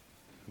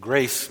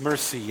Grace,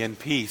 mercy, and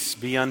peace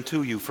be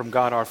unto you from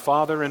God our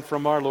Father and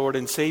from our Lord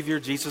and Savior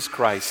Jesus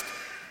Christ.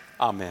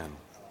 Amen.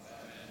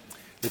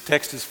 The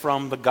text is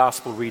from the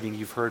gospel reading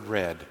you've heard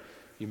read.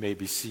 You may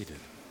be seated.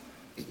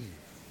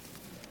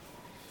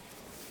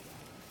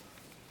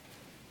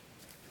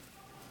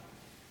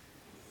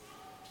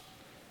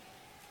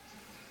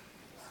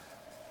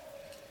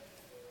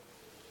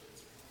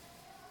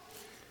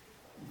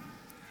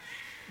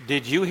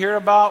 Did you hear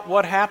about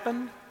what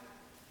happened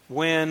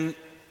when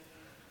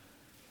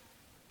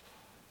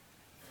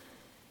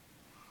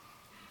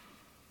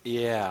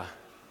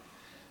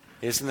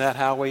isn't that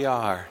how we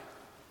are?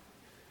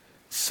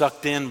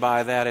 Sucked in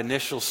by that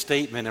initial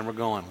statement and we're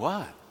going,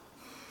 what?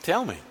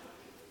 Tell me.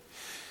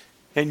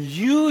 And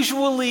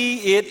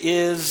usually it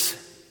is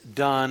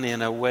done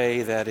in a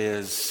way that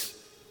is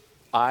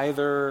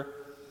either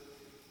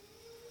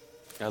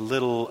a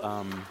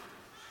little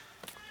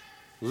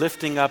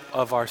lifting up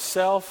of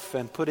ourself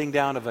and putting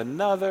down of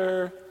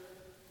another.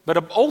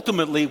 But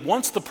ultimately,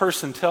 once the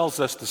person tells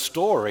us the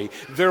story,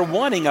 they're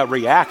wanting a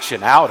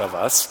reaction out of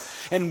us,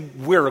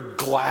 and we're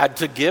glad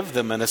to give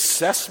them an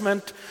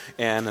assessment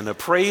and an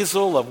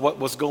appraisal of what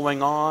was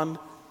going on.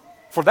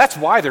 For that's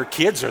why their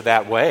kids are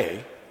that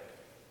way.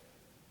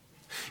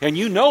 And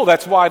you know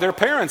that's why their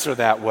parents are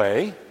that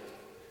way.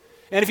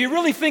 And if you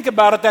really think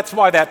about it, that's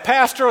why that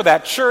pastor or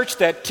that church,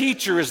 that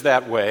teacher is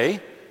that way.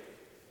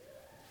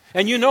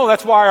 And you know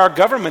that's why our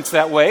government's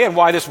that way, and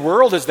why this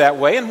world is that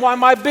way, and why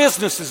my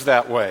business is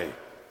that way.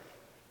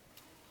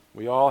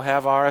 We all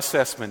have our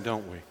assessment,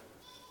 don't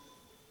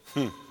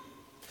we?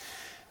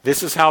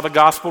 This is how the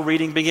gospel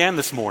reading began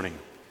this morning.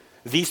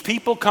 These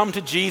people come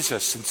to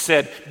Jesus and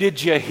said,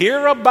 "Did you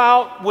hear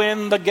about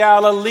when the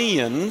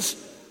Galileans..."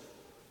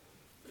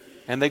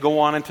 And they go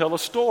on and tell a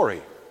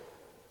story.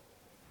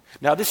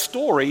 Now this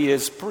story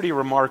is pretty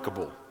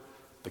remarkable.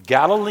 The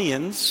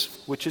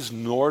Galileans, which is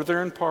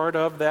northern part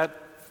of that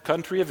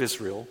country of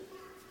Israel.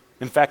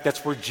 In fact,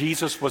 that's where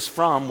Jesus was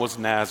from, was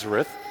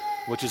Nazareth,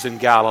 which is in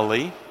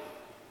Galilee.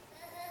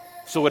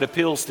 So it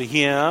appeals to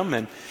him,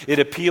 and it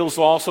appeals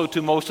also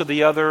to most of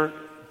the other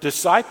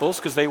disciples,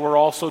 because they were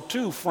also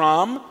too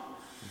from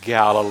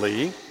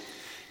Galilee.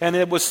 And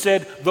it was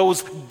said,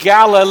 those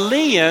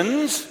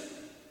Galileans,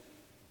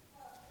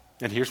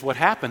 and here's what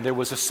happened. There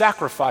was a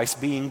sacrifice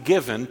being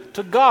given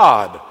to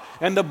God,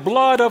 and the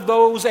blood of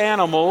those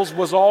animals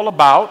was all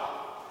about.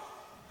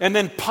 And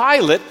then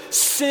Pilate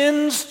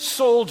sends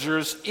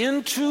soldiers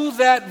into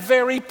that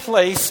very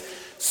place,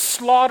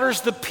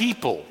 slaughters the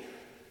people,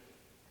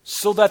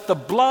 so that the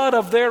blood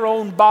of their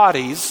own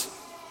bodies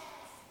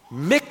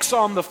mix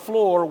on the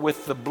floor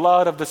with the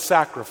blood of the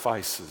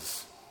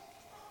sacrifices.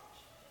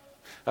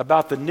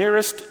 About the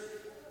nearest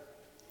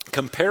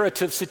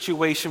comparative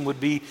situation would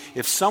be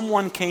if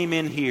someone came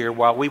in here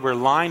while we were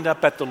lined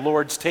up at the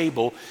Lord's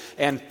table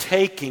and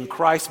taking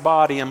Christ's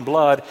body and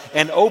blood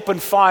and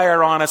opened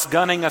fire on us,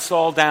 gunning us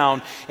all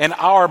down, and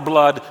our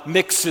blood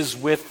mixes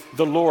with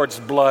the Lord's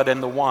blood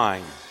and the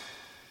wine.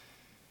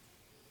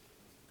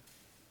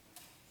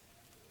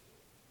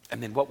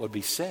 And then what would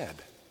be said?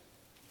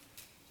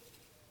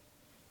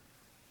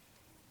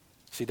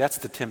 See, that's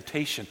the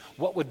temptation.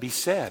 What would be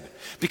said?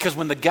 Because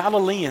when the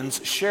Galileans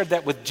shared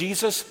that with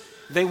Jesus,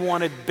 they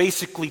wanted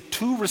basically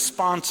two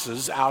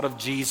responses out of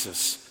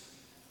Jesus.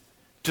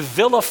 To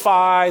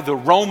vilify the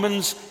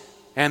Romans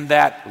and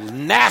that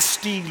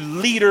nasty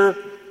leader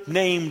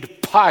named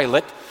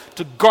Pilate,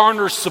 to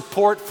garner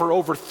support for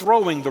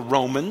overthrowing the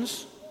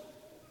Romans.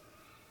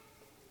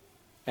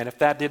 And if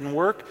that didn't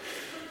work,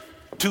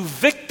 to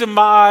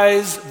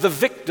victimize the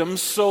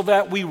victims so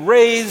that we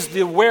raise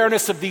the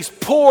awareness of these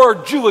poor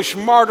Jewish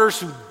martyrs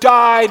who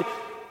died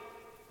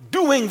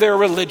doing their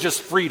religious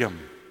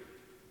freedom.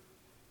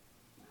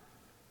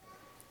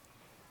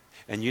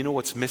 And you know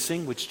what's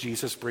missing, which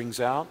Jesus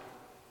brings out?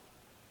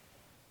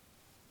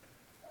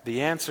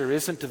 The answer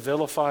isn't to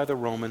vilify the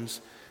Romans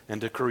and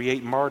to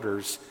create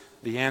martyrs.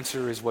 The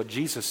answer is what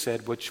Jesus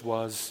said, which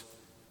was,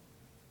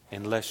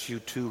 unless you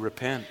too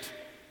repent,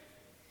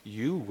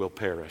 you will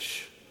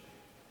perish.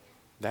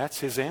 That's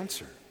his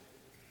answer.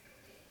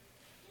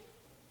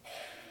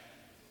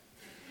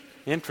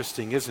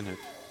 Interesting, isn't it?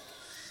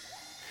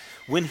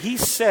 When he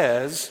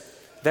says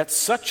that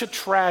such a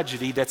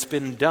tragedy that's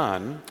been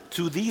done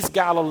to these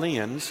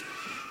Galileans,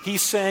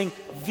 he's saying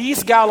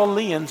these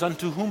Galileans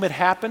unto whom it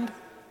happened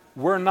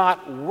were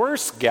not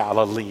worse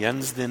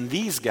Galileans than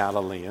these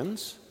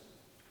Galileans.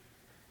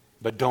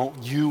 But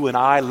don't you and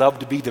I love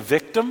to be the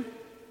victim?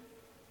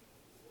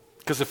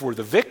 Because if we're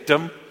the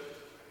victim,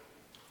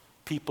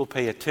 people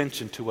pay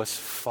attention to us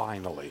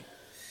finally.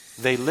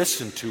 They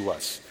listen to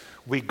us.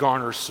 We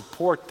garner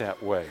support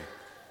that way.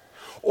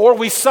 Or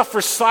we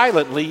suffer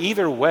silently,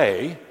 either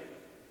way.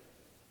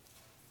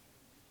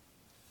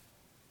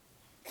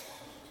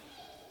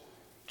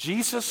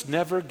 Jesus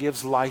never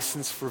gives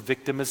license for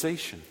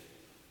victimization.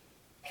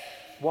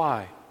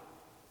 Why?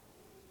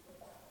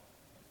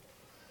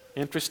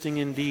 Interesting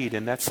indeed,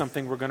 and that's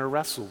something we're going to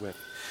wrestle with.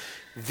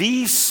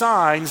 These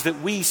signs that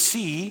we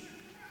see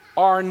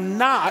are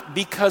not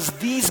because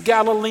these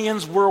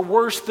Galileans were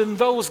worse than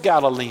those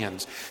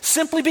Galileans.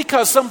 Simply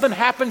because something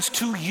happens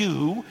to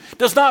you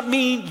does not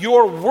mean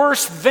you're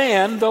worse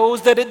than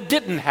those that it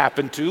didn't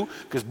happen to,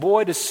 because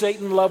boy, does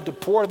Satan love to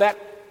pour that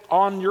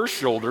on your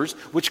shoulders,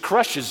 which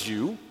crushes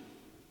you.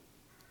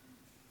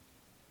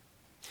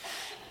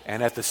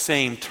 And at the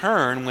same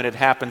turn, when it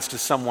happens to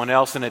someone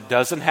else and it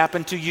doesn't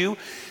happen to you,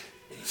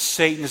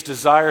 Satan's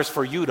desire is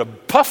for you to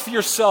puff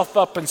yourself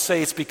up and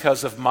say it's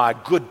because of my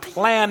good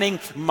planning,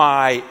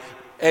 my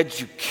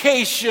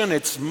education,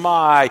 it's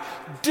my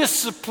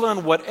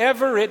discipline,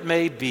 whatever it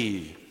may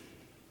be.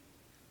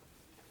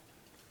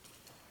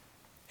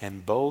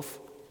 And both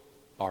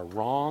are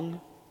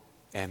wrong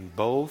and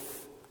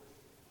both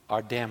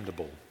are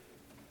damnable.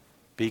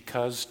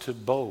 Because to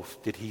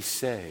both did he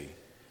say,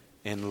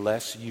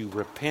 unless you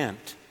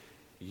repent,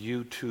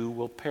 you too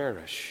will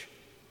perish.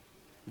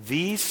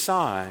 These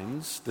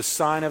signs, the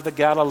sign of the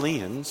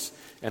Galileans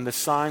and the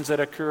signs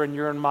that occur in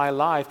your and my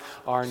life,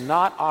 are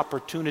not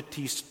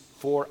opportunities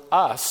for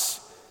us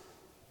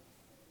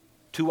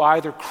to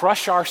either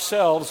crush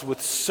ourselves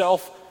with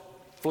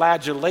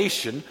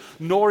self-flagellation,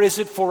 nor is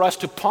it for us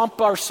to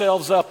pump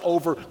ourselves up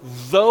over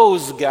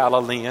those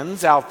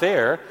Galileans out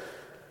there.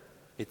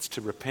 It's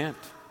to repent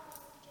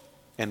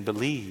and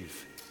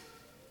believe.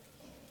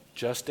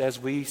 Just as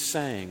we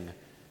sang,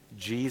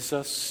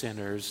 Jesus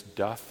sinners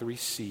doth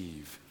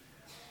receive.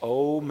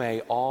 Oh, may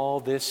all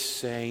this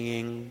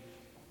saying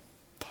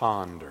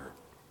ponder.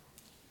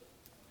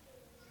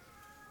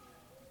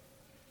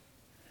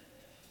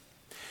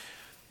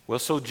 Well,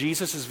 so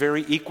Jesus is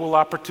very equal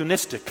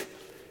opportunistic.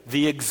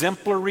 The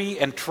exemplary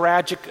and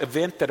tragic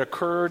event that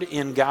occurred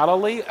in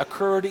Galilee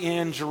occurred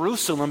in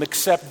Jerusalem,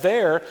 except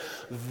there,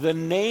 the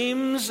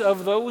names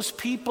of those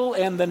people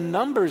and the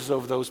numbers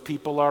of those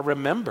people are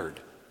remembered.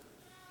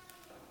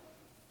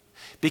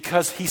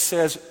 Because he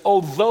says, oh,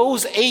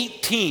 those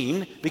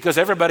 18, because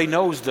everybody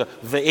knows the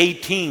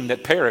 18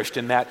 that perished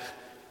in that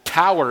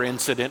tower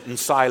incident in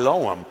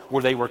Siloam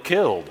where they were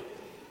killed.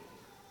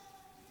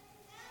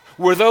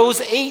 Were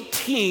those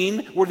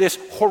 18, were this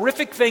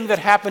horrific thing that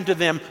happened to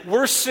them,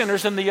 worse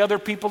sinners than the other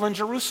people in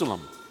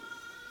Jerusalem?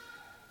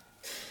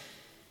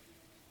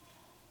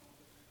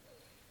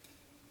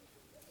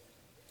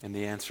 And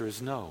the answer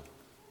is no.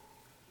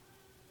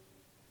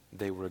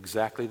 They were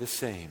exactly the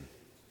same.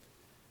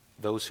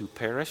 Those who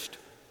perished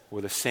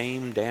were the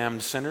same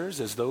damned sinners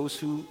as those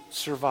who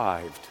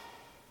survived.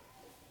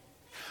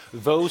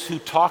 Those who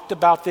talked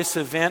about this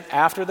event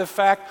after the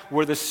fact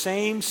were the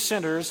same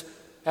sinners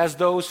as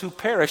those who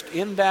perished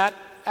in that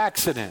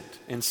accident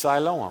in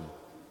Siloam.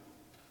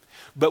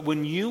 But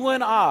when you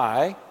and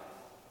I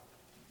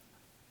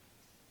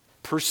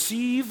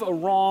perceive a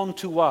wrong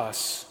to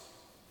us,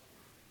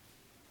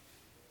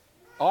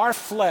 our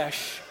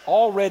flesh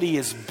already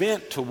is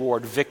bent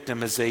toward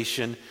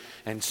victimization,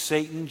 and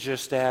Satan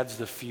just adds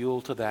the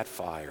fuel to that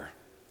fire.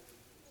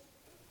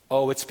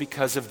 Oh, it's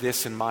because of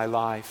this in my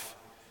life.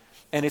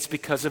 And it's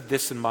because of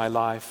this in my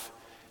life.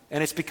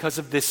 And it's because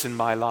of this in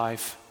my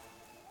life.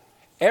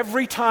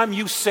 Every time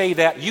you say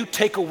that, you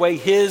take away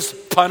his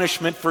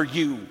punishment for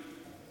you.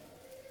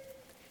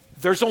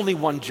 There's only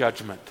one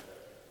judgment.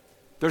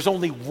 There's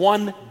only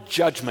one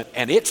judgment.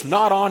 And it's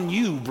not on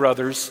you,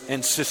 brothers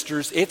and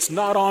sisters. It's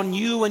not on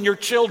you and your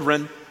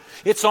children.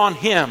 It's on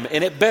him,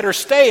 and it better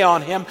stay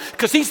on him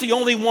because he's the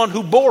only one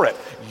who bore it.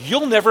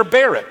 You'll never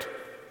bear it.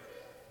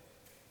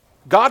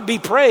 God be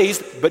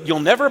praised, but you'll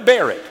never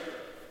bear it.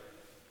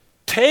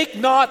 Take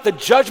not the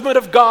judgment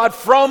of God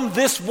from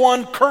this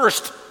one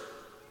cursed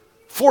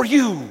for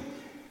you.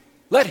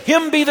 Let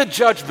him be the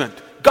judgment.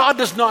 God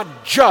does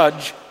not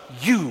judge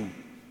you.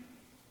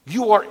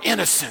 You are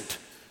innocent.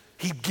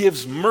 He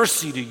gives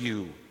mercy to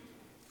you.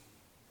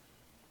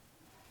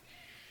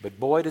 But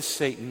boy, does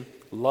Satan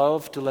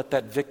love to let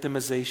that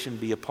victimization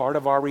be a part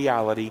of our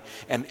reality,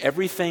 and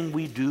everything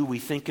we do, we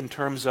think in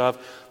terms of,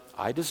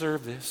 I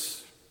deserve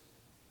this.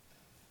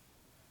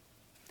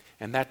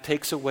 And that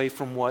takes away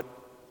from what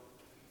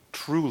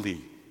truly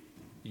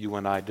you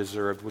and I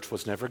deserved, which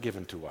was never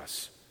given to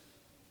us.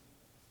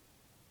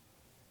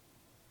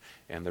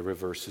 And the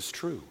reverse is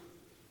true.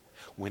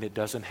 When it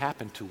doesn't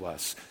happen to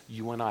us,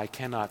 you and I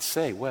cannot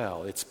say,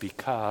 well, it's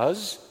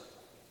because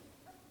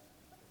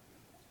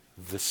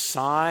the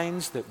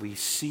signs that we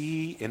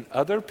see in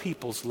other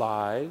people's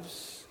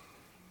lives,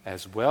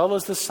 as well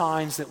as the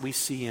signs that we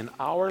see in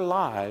our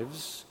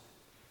lives,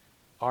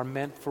 are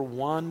meant for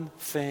one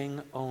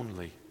thing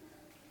only.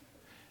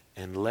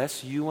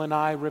 Unless you and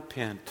I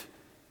repent,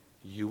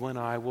 you and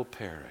I will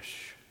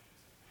perish.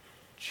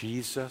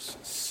 Jesus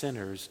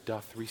sinners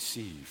doth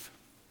receive.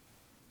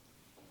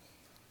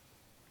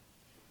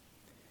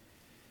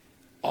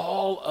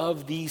 All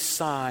of these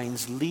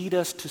signs lead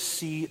us to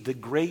see the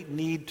great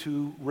need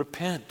to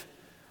repent.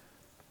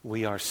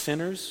 We are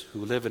sinners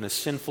who live in a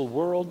sinful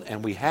world,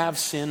 and we have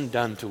sin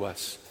done to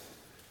us.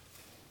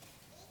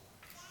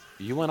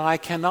 You and I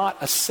cannot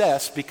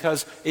assess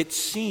because it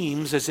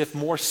seems as if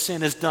more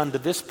sin is done to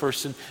this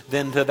person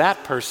than to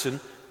that person,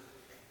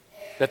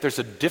 that there's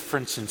a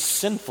difference in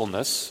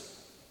sinfulness.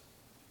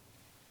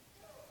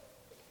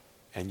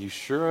 And you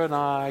sure and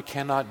I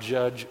cannot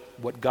judge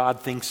what God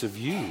thinks of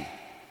you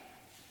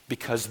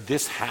because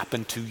this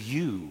happened to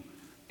you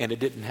and it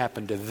didn't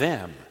happen to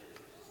them.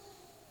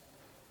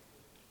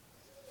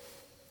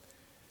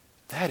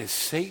 That is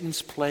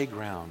Satan's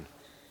playground.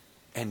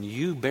 And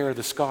you bear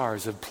the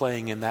scars of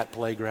playing in that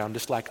playground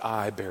just like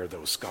I bear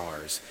those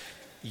scars.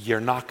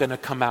 You're not going to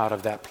come out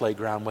of that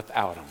playground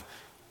without them.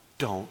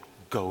 Don't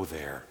go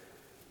there.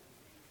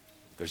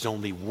 There's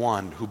only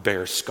one who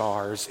bears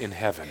scars in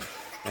heaven,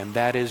 and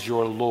that is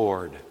your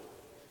Lord.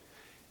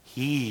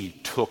 He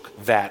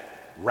took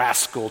that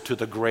rascal to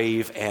the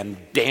grave and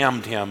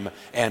damned him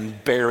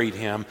and buried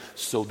him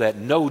so that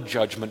no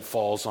judgment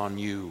falls on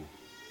you.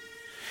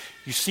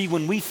 You see,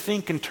 when we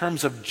think in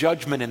terms of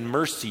judgment and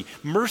mercy,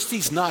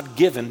 mercy's not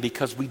given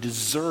because we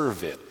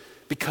deserve it,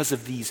 because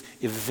of these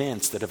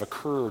events that have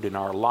occurred in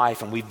our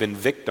life and we've been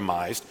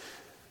victimized.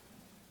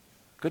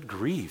 Good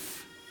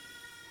grief.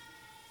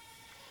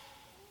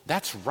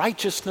 That's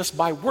righteousness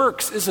by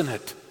works, isn't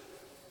it?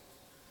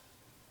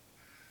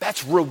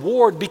 That's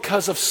reward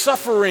because of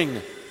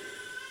suffering.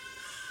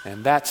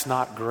 And that's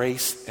not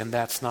grace and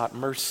that's not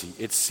mercy.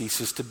 It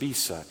ceases to be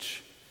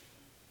such.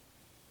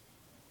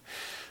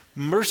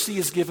 Mercy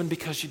is given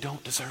because you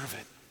don't deserve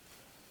it.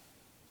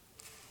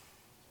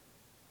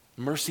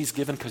 Mercy is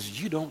given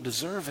because you don't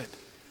deserve it.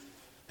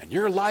 And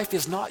your life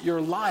is not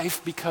your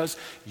life because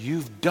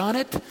you've done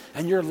it,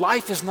 and your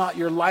life is not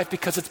your life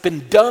because it's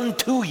been done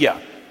to you.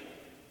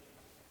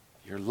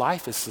 Your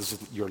life is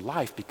your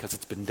life because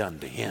it's been done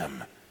to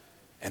him,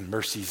 and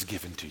mercy is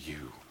given to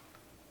you.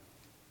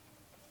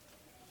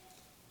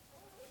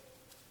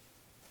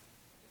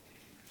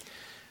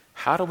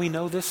 How do we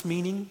know this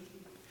meaning?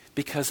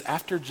 Because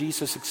after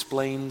Jesus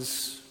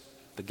explains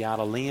the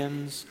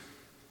Galileans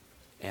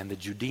and the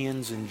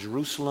Judeans in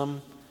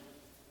Jerusalem,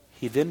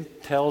 he then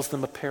tells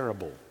them a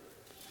parable.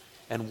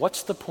 And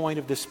what's the point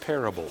of this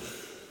parable?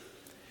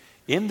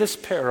 In this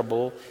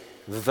parable,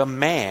 the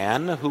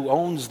man who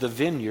owns the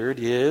vineyard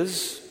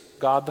is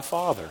God the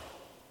Father.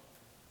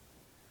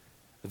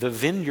 The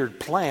vineyard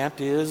plant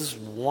is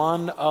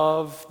one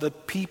of the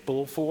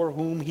people for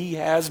whom he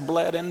has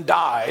bled and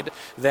died.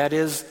 That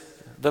is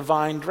the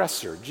vine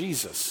dresser,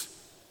 Jesus.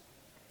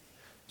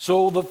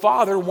 So the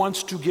Father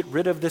wants to get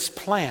rid of this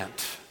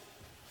plant,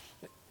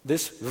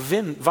 this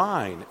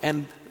vine,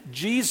 and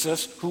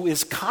Jesus, who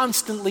is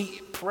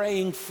constantly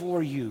praying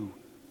for you,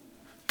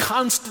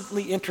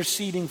 constantly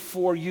interceding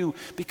for you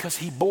because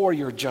he bore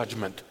your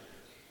judgment,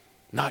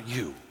 not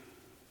you.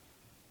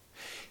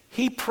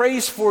 He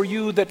prays for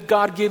you that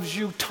God gives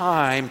you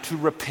time to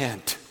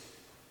repent.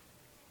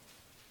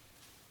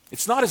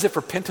 It's not as if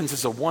repentance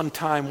is a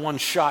one-time,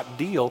 one-shot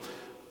deal.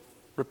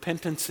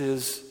 Repentance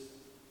is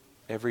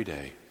every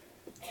day,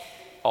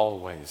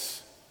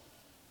 always.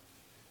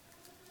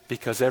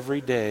 Because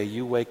every day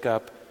you wake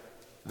up,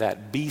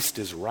 that beast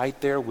is right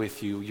there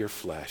with you, your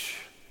flesh.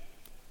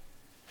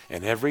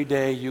 And every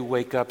day you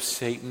wake up,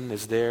 Satan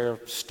is there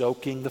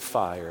stoking the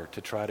fire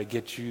to try to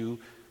get you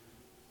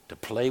to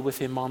play with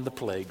him on the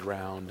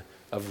playground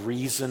of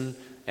reason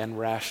and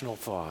rational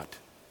thought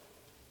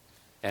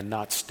and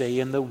not stay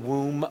in the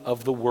womb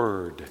of the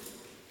Word.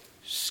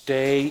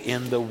 Stay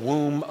in the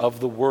womb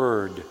of the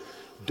Word.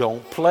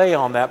 Don't play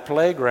on that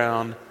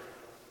playground.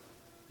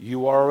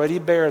 You already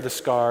bear the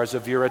scars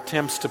of your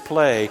attempts to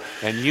play,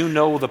 and you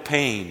know the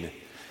pain.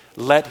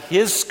 Let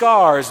his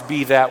scars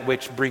be that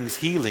which brings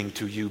healing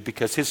to you,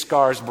 because his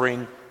scars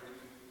bring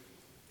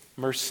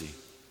mercy.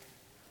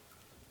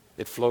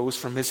 It flows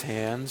from his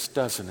hands,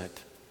 doesn't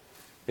it?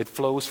 It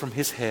flows from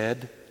his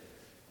head.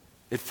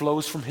 It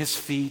flows from his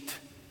feet.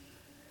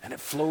 And it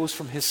flows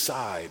from his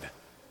side.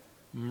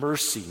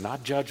 Mercy,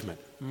 not judgment.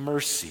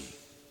 Mercy.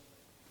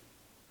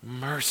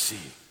 Mercy,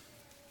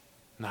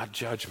 not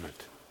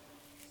judgment.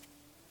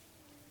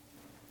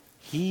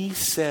 He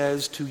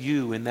says to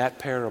you in that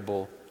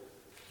parable,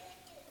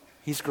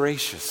 he's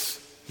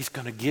gracious. He's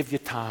going to give you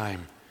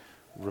time.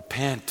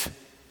 Repent.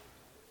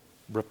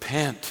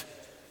 Repent.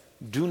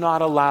 Do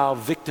not allow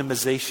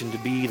victimization to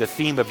be the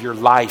theme of your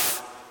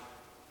life,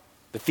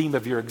 the theme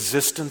of your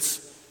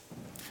existence.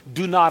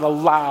 Do not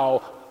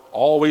allow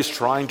always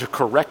trying to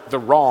correct the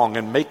wrong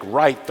and make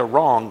right the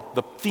wrong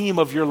the theme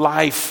of your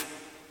life.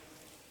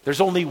 There's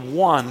only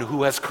one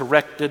who has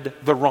corrected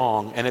the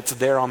wrong, and it's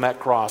there on that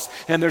cross.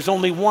 And there's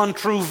only one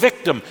true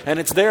victim, and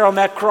it's there on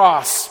that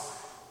cross.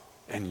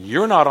 And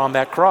you're not on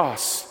that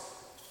cross.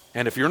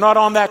 And if you're not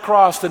on that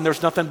cross, then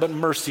there's nothing but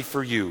mercy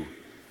for you.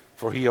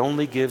 For he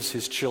only gives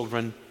his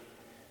children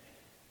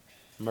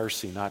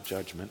mercy, not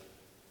judgment.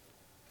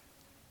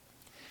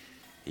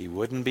 He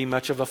wouldn't be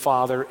much of a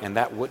father, and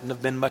that wouldn't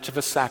have been much of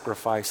a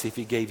sacrifice if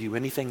he gave you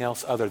anything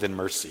else other than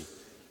mercy.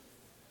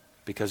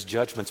 Because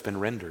judgment's been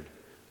rendered.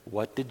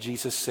 What did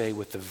Jesus say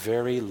with the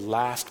very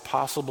last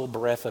possible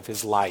breath of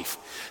his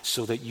life?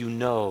 So that you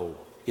know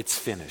it's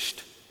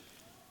finished.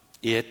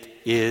 It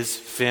is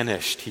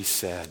finished, he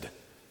said.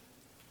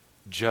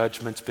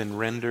 Judgment's been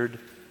rendered,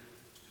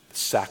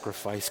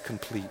 sacrifice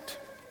complete.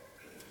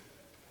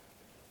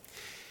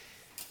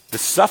 The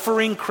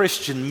suffering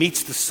Christian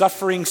meets the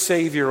suffering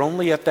Savior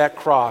only at that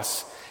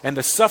cross. And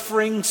the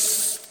suffering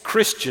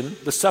Christian,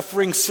 the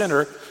suffering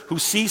sinner who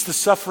sees the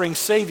suffering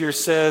Savior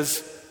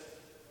says,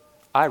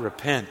 I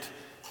repent.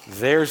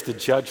 There's the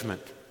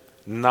judgment.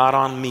 Not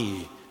on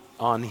me,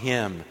 on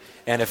him.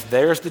 And if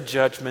there's the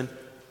judgment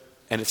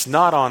and it's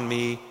not on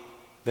me,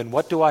 then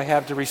what do I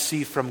have to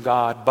receive from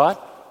God but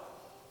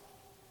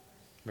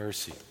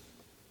mercy?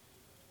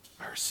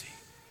 Mercy.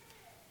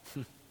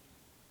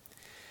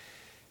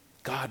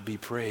 God be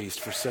praised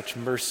for such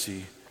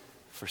mercy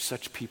for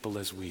such people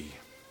as we.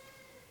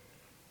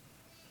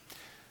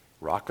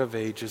 Rock of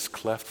ages,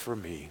 cleft for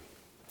me.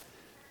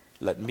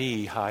 Let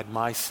me hide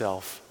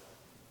myself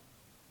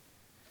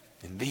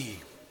in thee.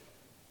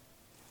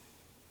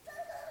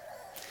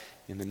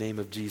 In the name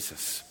of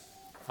Jesus,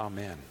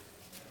 amen.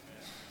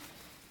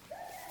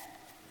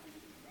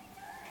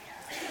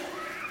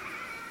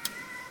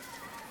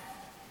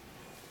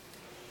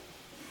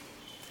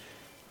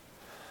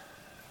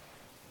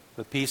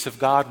 The peace of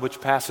God,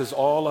 which passes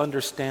all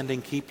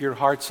understanding, keep your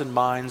hearts and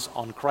minds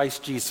on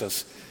Christ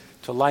Jesus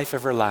to life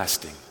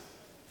everlasting.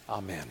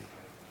 Amen.